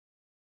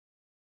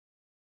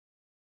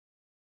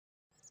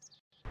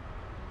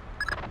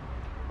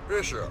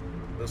Bishop,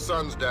 the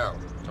sun's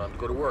down. Time to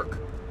go to work.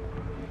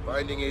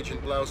 Finding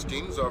Agent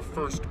Blaustein's our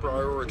first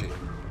priority.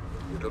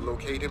 We're to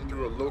locate him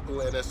through a local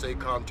NSA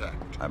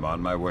contact. I'm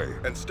on my way.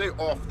 And stay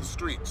off the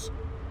streets.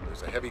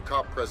 There's a heavy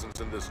cop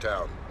presence in this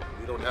town.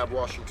 We don't have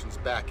Washington's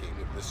backing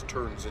if this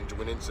turns into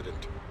an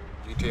incident.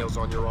 Details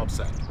on your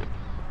OPSAT.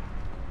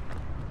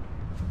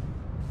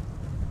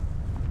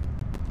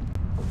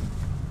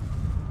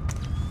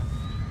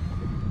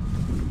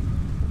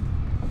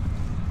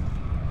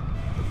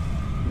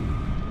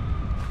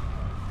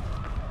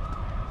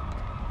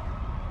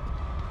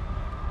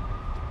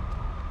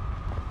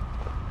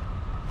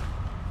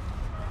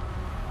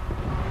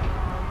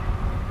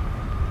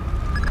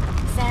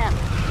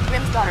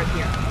 Daughter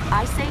here.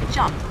 I say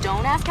jump.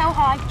 Don't ask how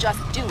high, just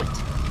do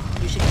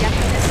it. You should get to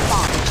this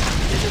spot.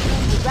 There's a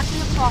room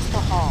directly across the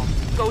hall.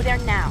 Go there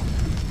now.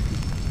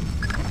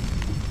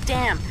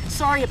 Damn,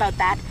 sorry about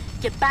that.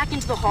 Get back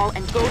into the hall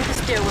and go to the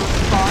stairwell at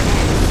the far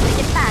end. Make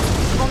it fast.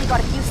 You've only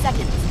got a few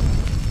seconds.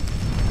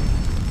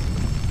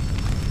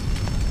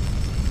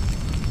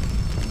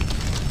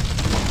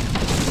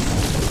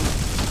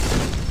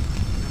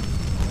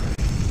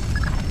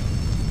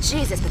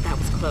 Jesus, but that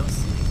was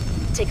close.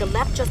 Take a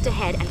left just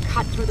ahead and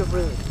cut through the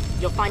room.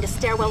 You'll find a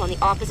stairwell on the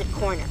opposite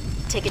corner.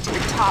 Take it to the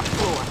top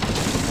floor.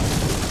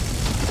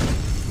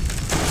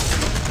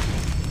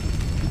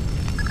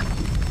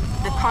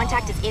 The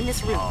contact is in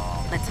this room.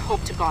 Let's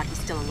hope to God he's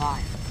still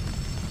alive.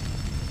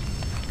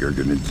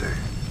 Gergenidze.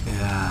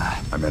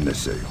 Yeah. I'm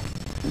NSA.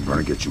 I'm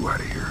gonna get you out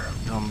of here.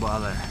 Don't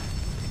bother.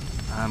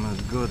 I'm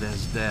as good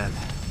as dead.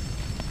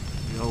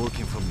 You're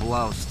looking for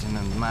Blaustin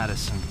and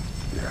Madison.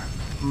 Yeah.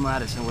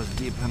 Madison was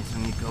deep into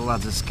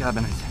Nikoladz's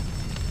cabinet.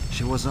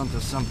 She was onto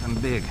something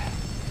big.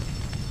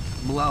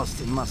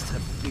 Blaustin must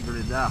have figured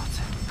it out.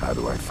 How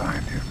do I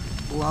find him?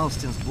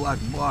 Blaustin's black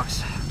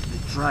box,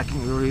 the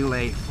tracking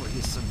relay for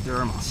his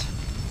subdermals.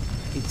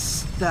 It's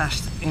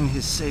stashed in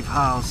his safe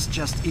house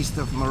just east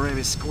of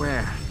Moravi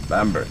Square.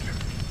 Lambert,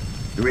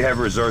 do we have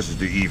resources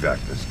to evac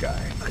this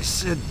guy? I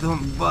said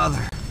don't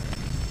bother.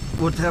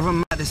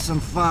 Whatever Madison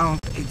found,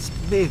 it's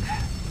big.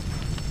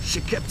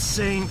 She kept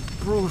saying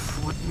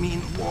proof would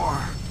mean war.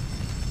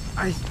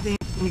 I think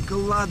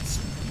Nikoladze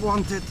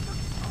wanted...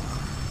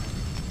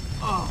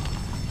 Oh.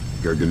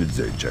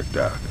 Gergenidze checked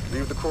out.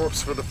 Leave the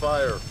corpse for the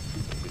fire.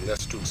 It'll be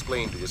less to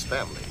explain to his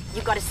family.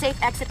 You've got a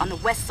safe exit on the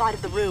west side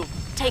of the room.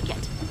 Take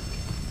it.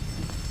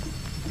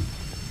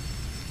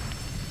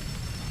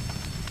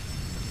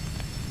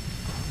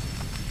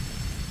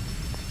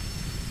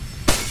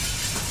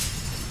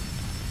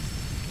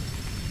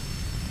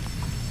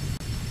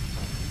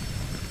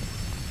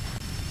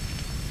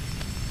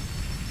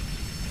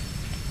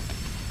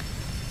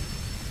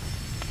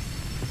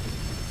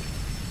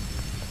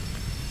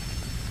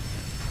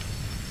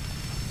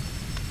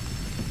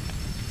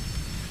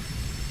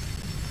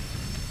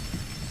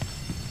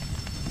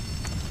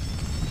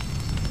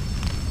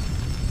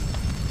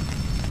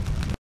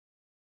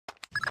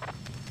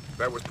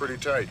 That was pretty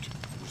tight.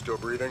 You still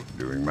breathing?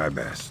 Doing my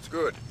best.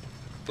 Good.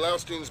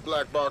 Blaustein's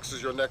black box is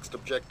your next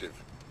objective.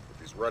 If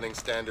he's running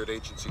standard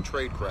agency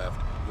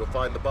tradecraft, you'll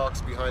find the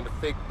box behind a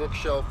fake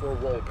bookshelf or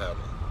wall panel.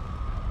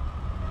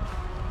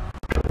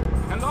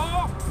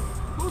 Hello?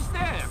 Who's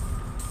there?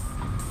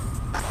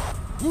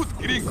 Put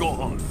Gringo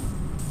on.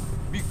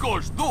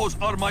 Because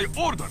those are my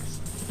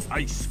orders.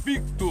 I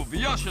speak to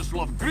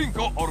Vyacheslav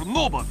Gringo or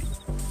nobody.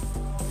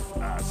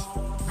 As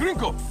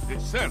Gringo,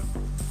 yes, sir.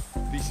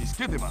 This is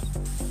Keteman.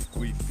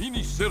 We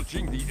finished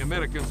searching the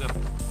Americans at...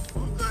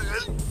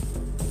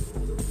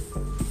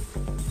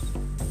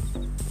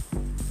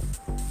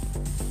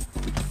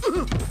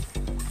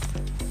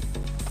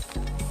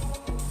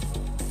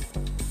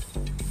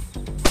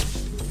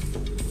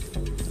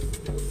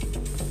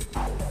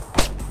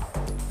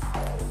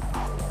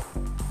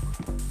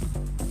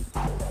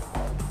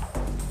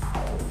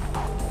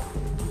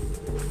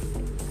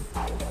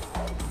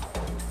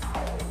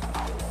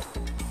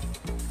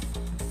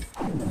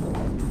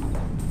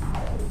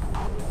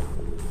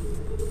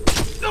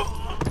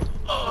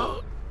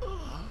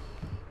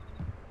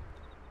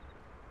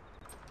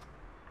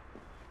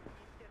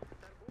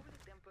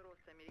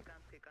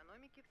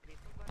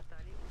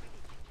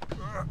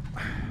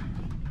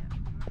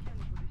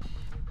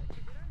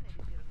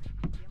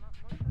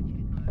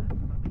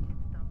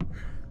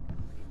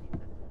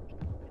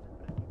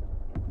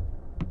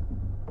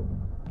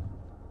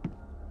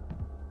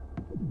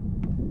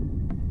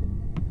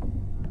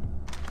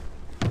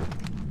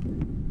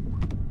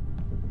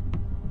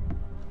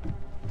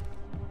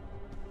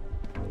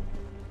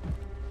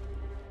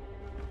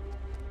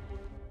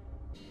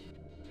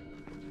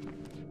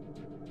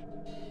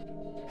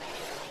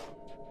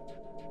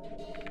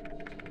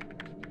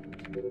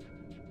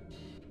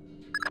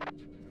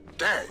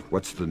 Dang!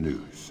 What's the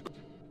news?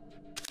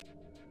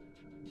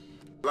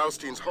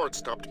 Blaustein's heart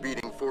stopped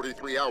beating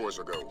 43 hours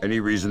ago. Any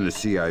reason the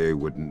CIA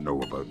wouldn't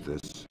know about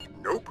this?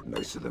 Nope.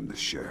 Nice of them to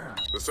share.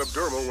 The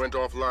subdermal went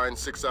offline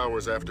 6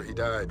 hours after he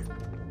died.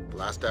 The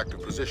last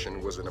active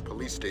position was in a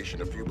police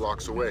station a few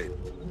blocks away.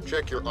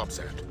 Check your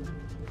OPSAT.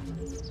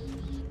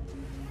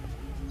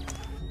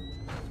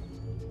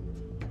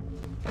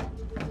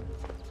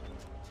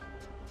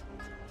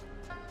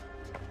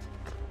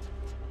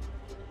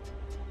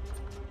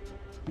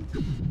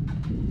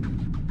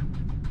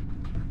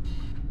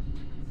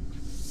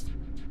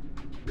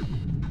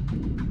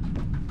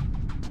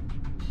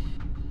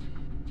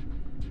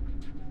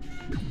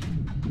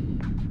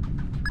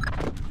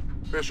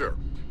 Fisher,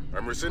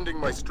 I'm rescinding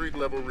my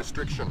street-level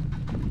restriction.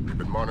 We've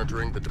been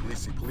monitoring the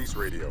Tbilisi police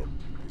radio.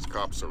 These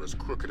cops are as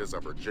crooked as a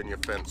Virginia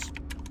fence.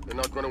 They're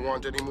not going to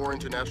want any more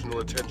international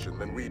attention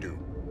than we do.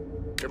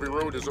 Every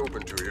road is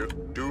open to you.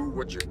 Do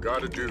what you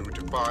gotta do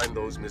to find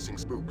those missing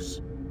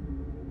spooks.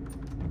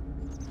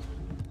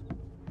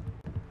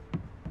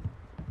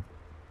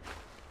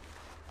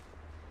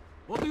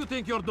 What do you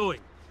think you're doing?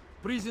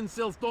 Prison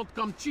cells don't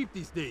come cheap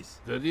these days.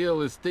 The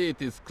real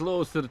estate is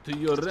closer to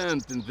your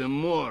rent than the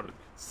morgue.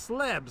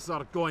 Slabs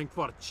are going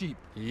for cheap.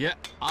 Yeah,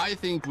 I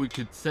think we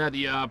could set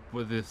you up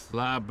with a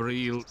slab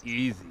real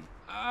easy.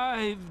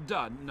 I've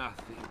done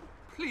nothing.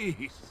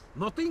 Please.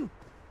 Nothing?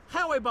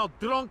 How about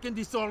drunk and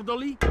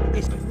disorderly?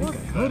 What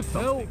the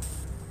hell?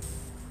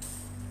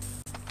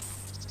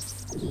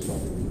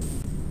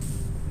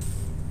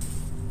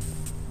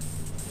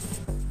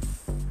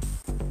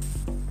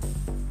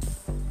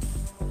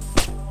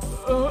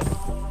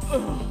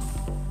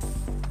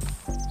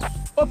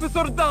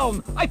 Officer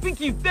down! I think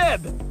he's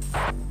dead!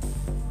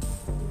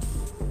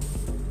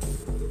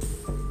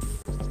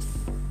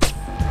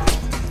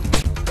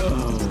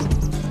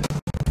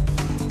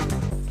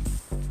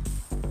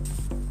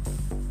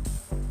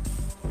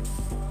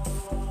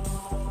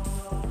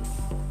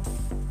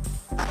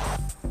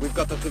 We've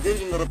got a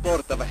civilian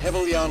report of a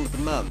heavily armed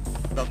man.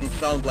 Doesn't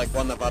sound like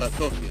one of our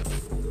associates.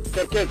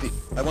 Cherkezi,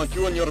 I want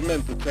you and your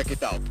men to check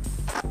it out.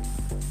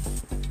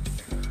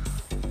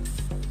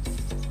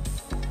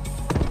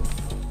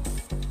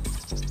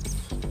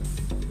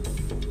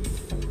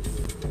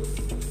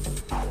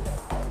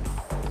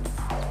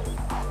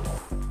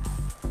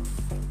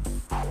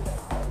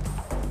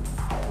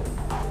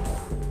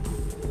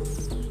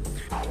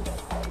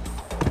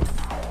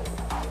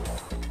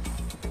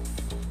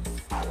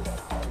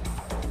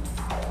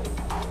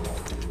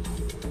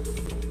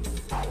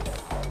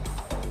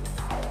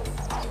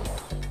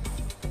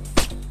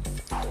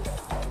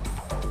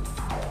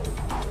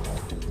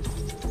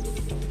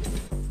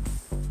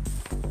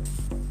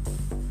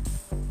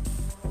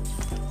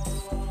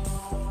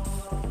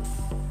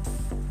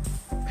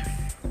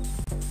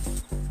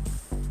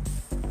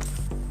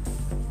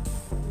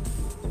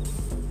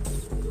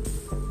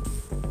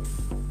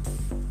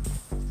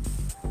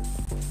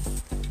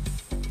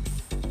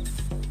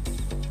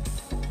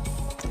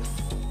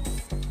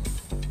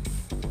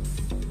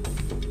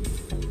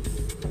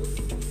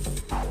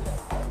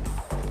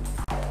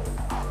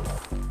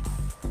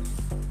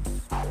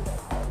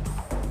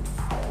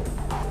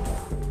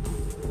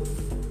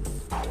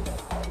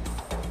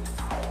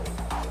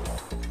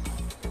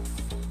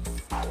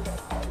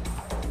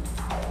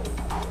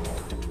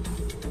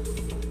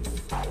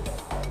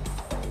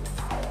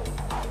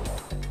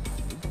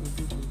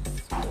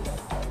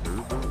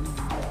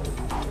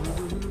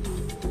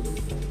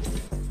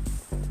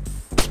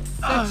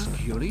 That's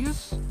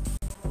curious.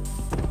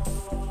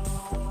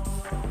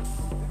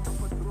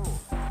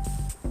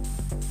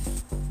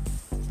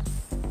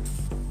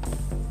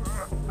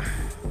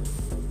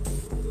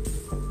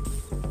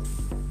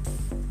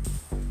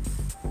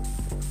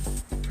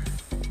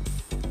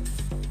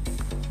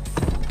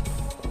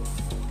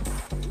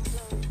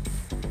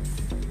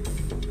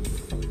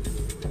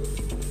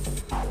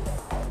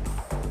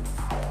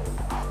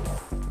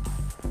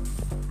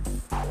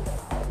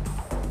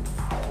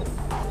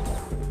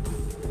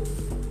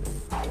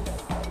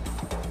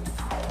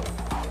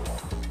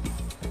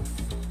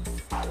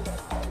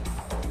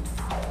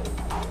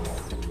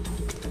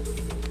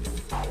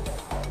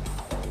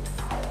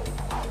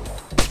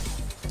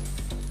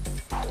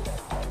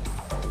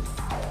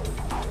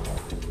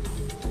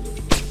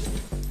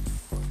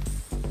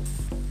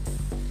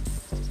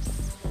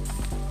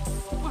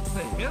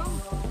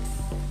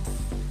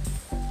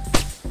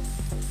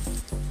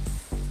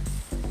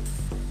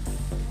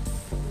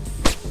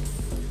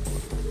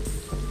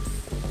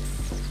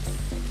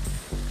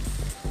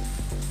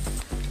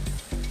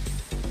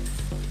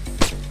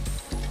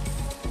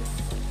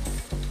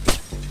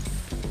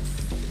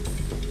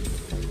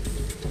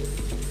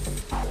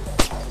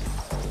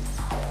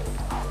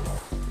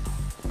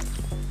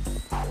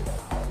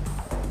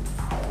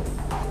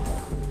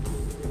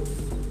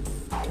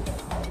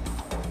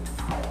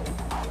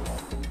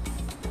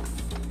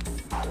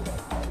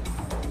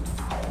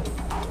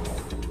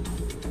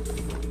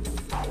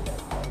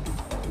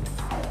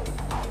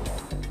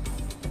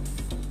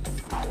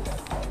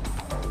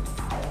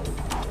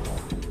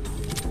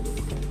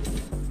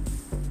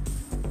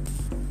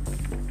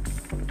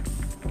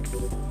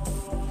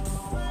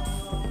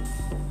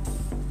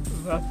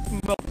 That's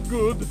not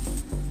good.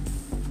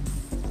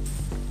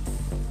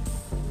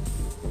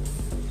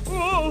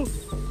 Oh!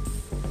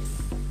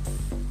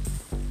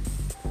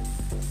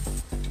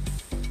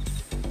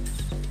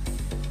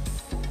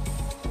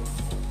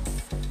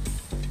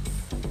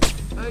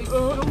 I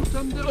don't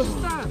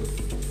understand.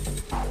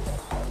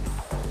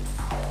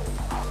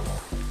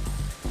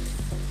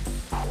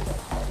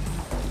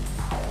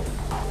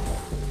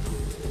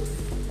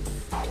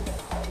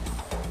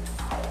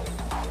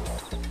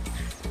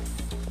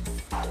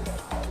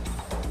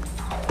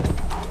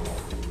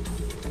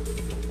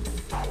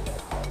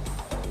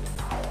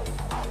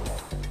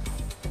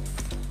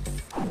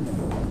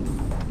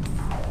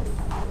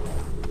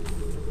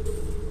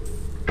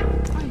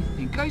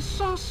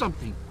 saw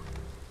something.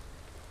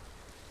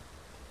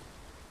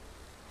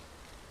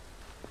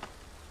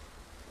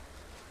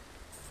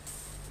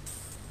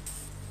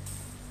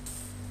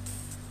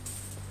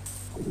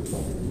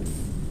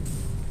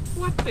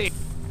 What the...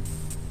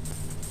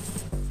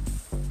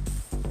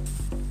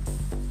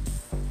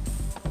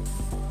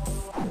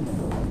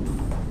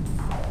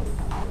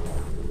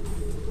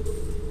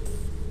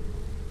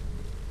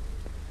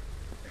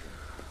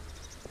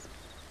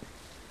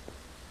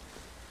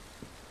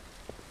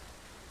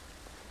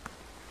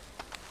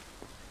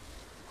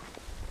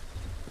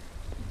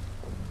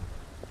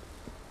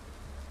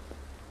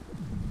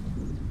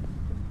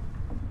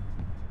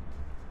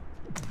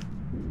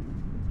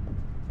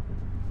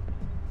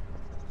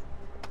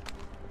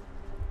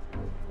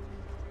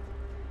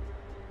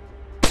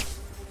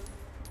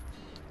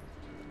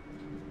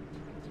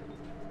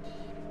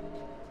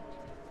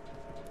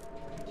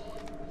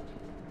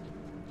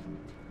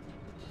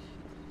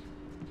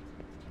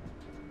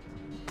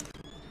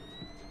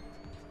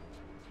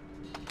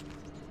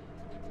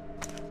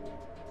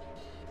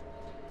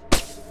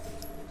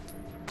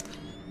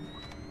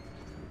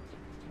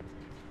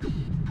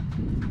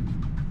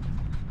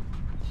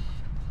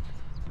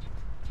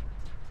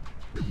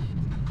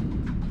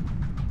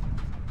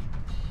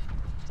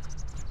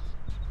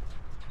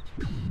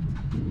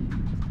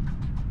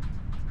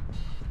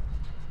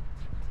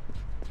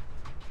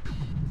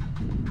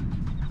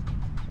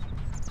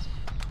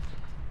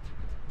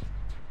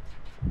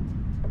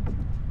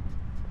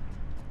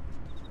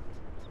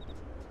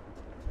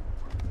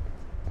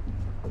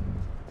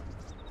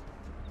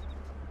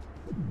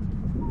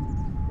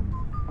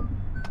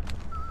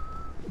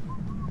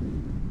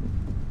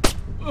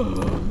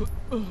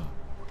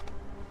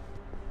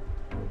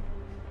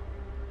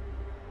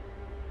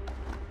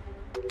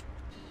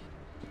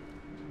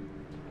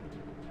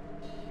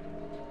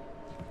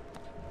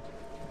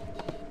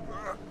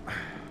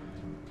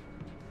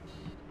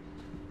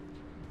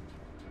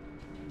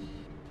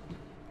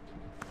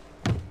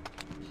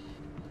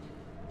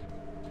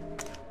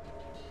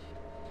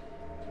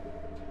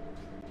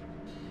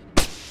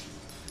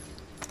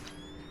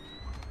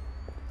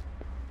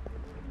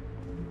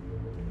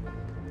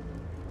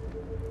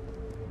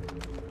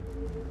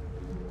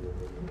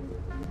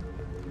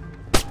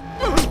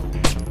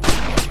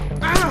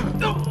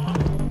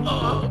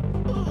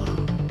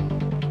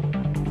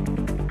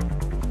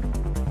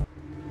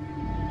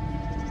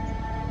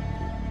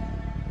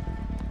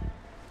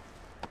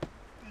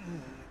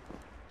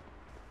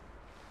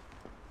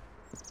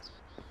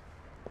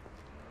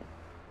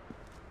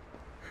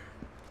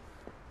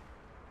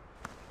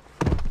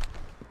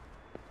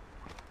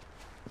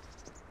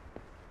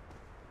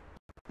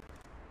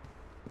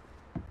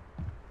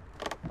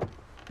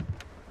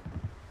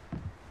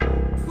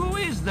 Who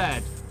is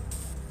that?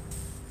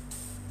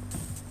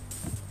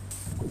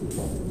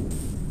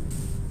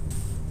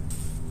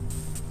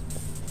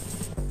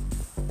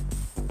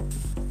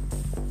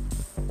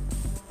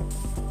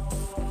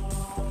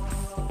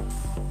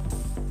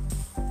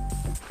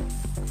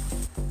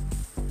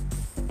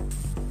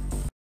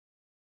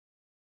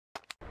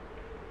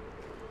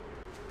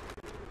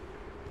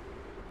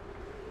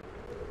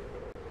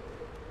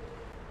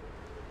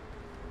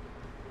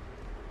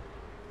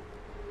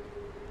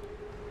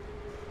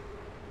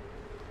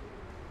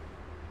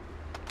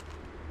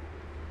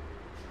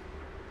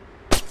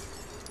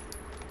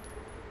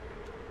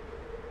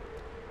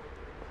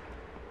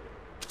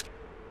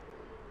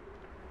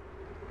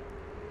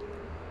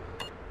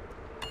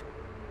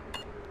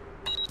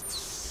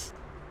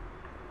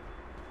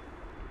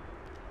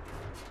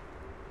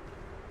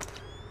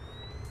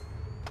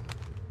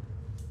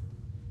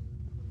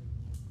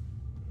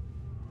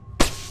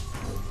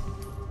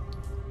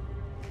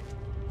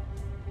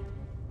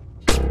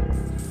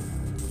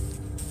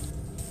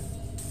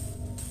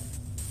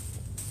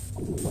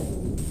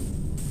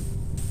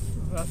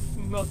 That's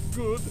not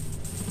good.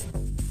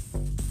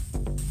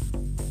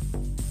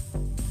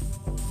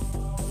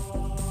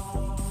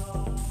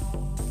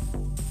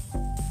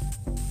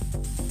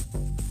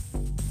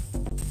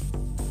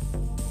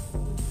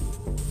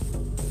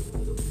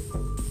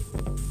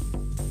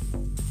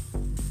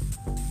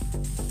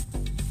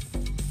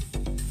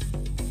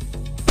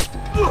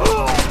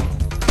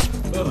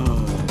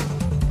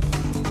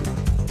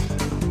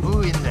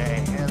 Who in the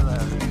hell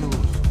are you?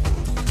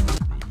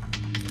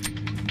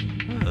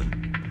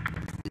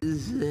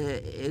 Is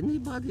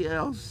anybody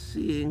else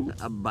seeing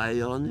a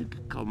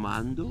bionic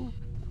commando?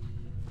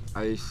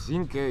 I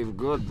think I've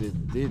got the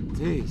dead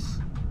taste.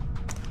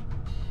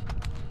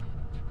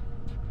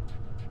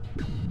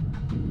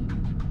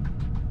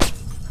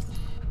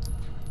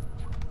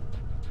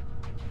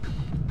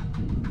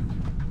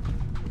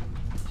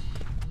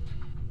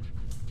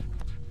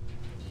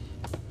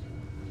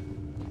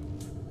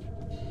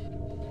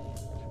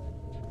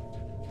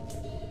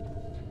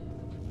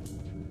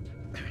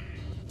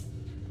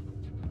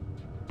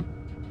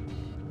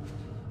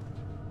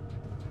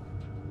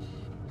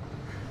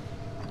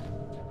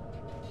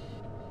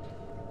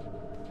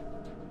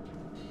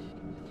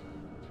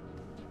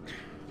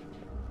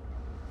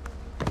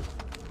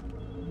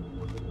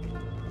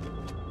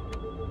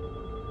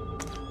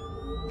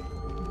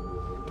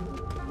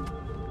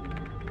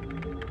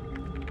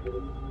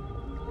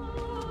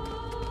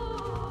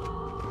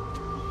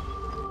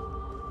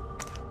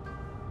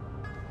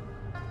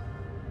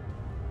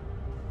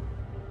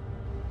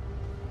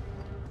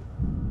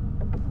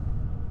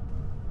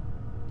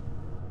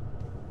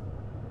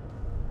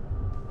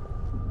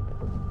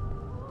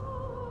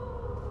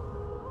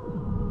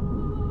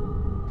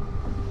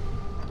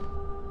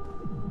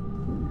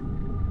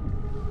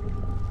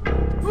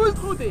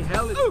 Who the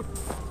hell is...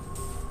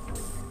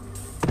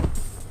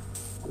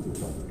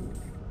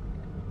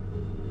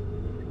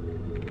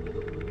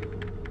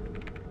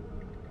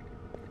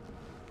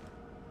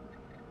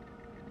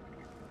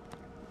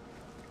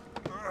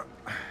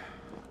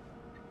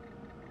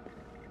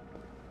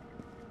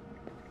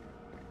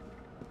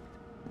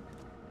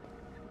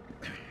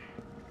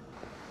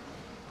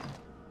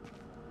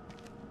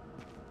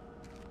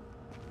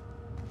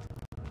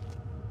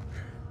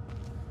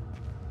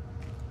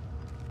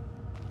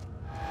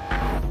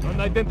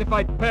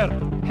 Unidentified pair,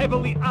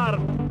 heavily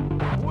armed.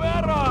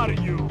 Where are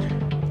you?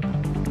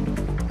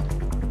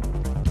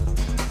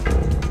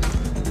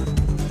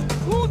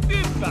 Who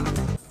did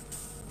that?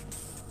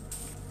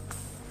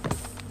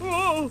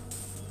 Oh!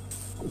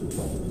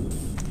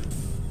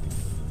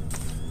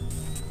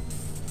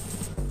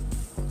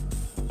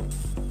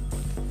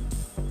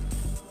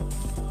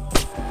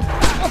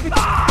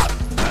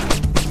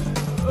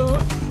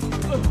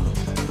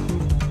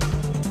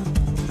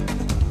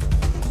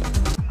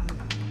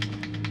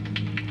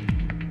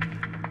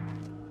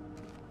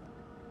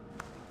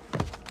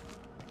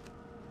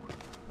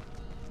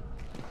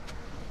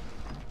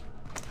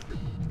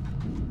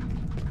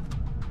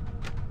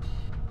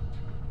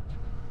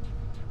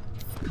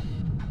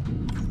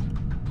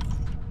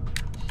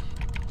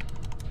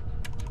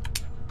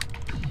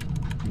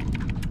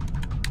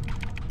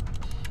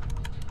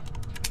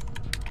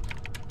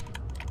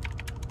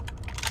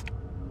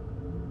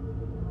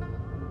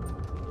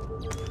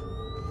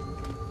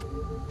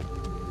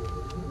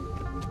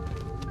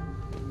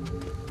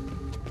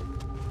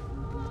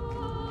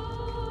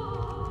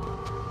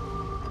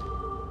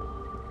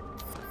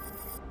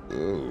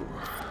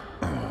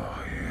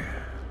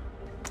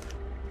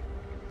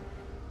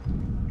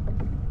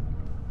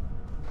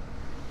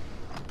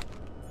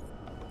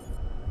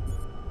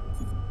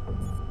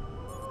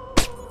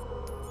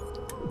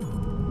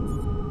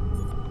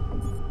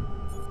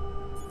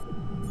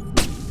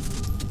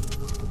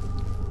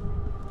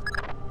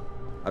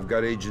 I've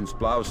got Agents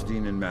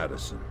Blaustein and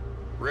Madison.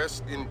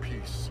 Rest in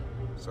peace.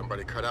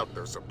 Somebody cut out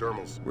their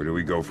subdermals. Where do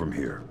we go from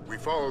here? We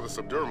follow the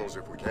subdermals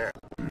if we can.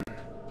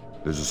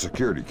 There's a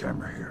security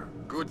camera here.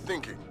 Good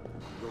thinking.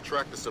 We'll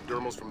track the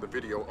subdermals from the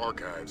video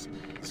archives.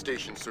 The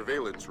station's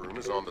surveillance room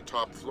is on the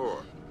top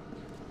floor.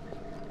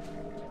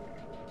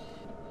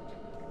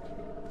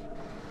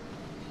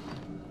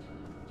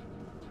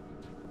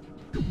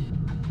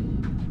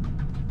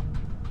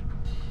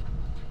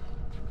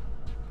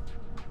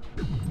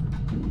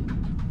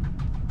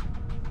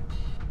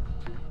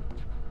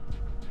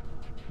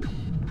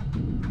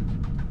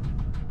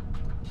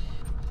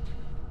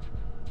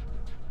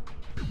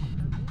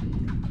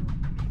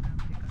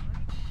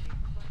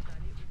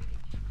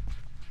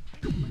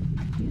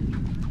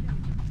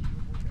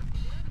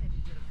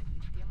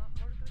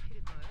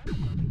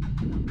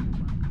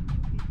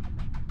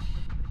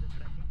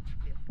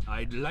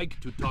 I'd like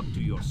to talk to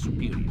your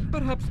superior.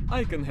 Perhaps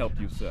I can help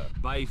you, sir.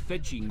 By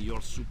fetching your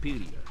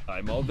superior.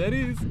 I'm all there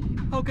is.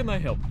 How can I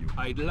help you?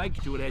 I'd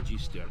like to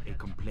register a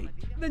complaint.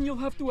 Then you'll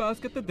have to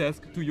ask at the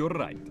desk to your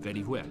right.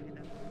 Very well.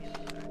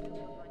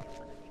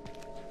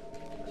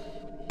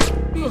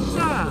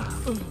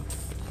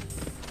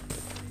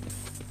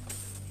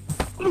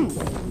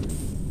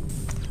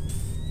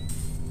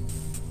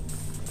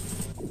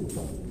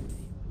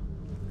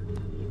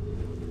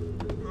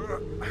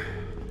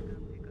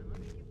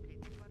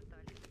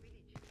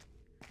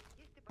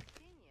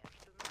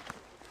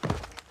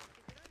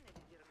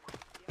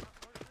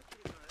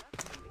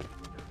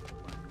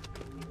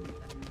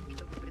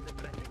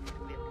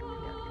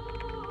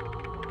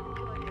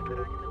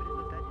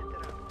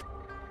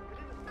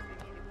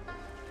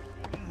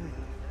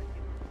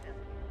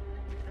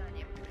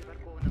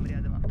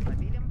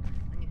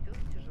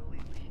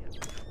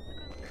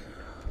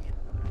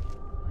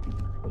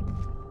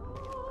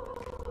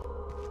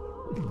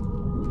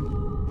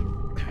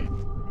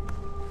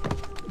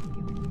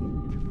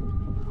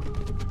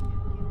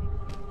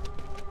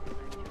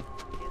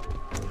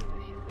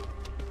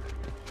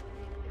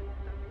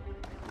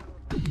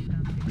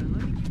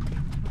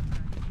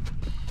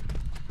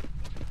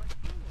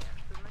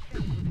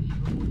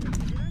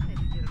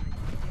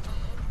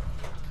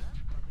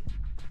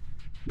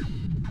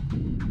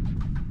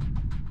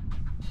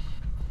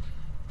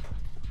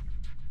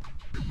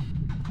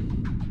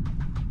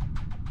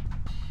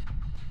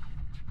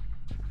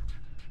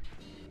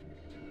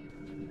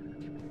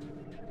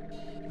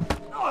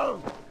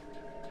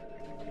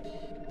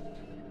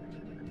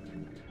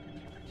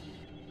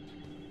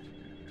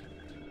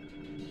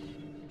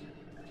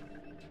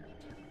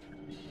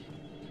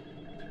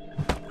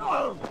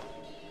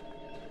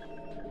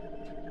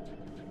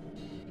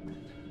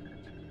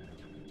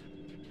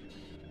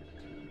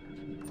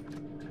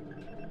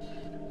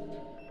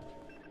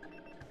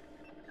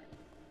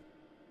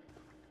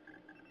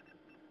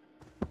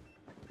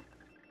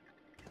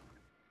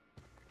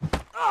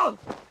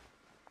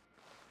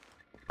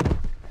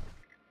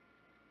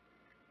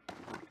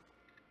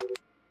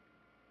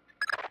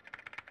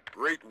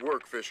 Great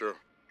work, Fisher.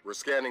 We're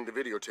scanning the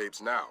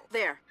videotapes now.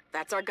 There,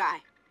 that's our guy.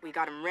 We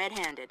got him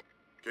red-handed.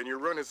 Can you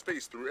run his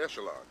face through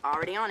Echelon?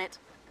 Already on it.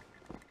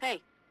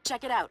 Hey,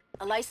 check it out.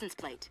 A license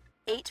plate.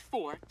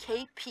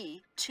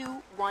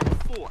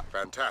 84KP214.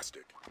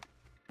 Fantastic.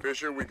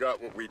 Fisher, we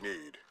got what we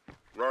need.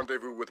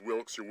 Rendezvous with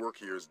Wilkes, your work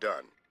here is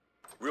done.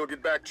 We'll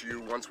get back to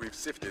you once we've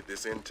sifted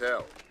this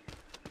intel.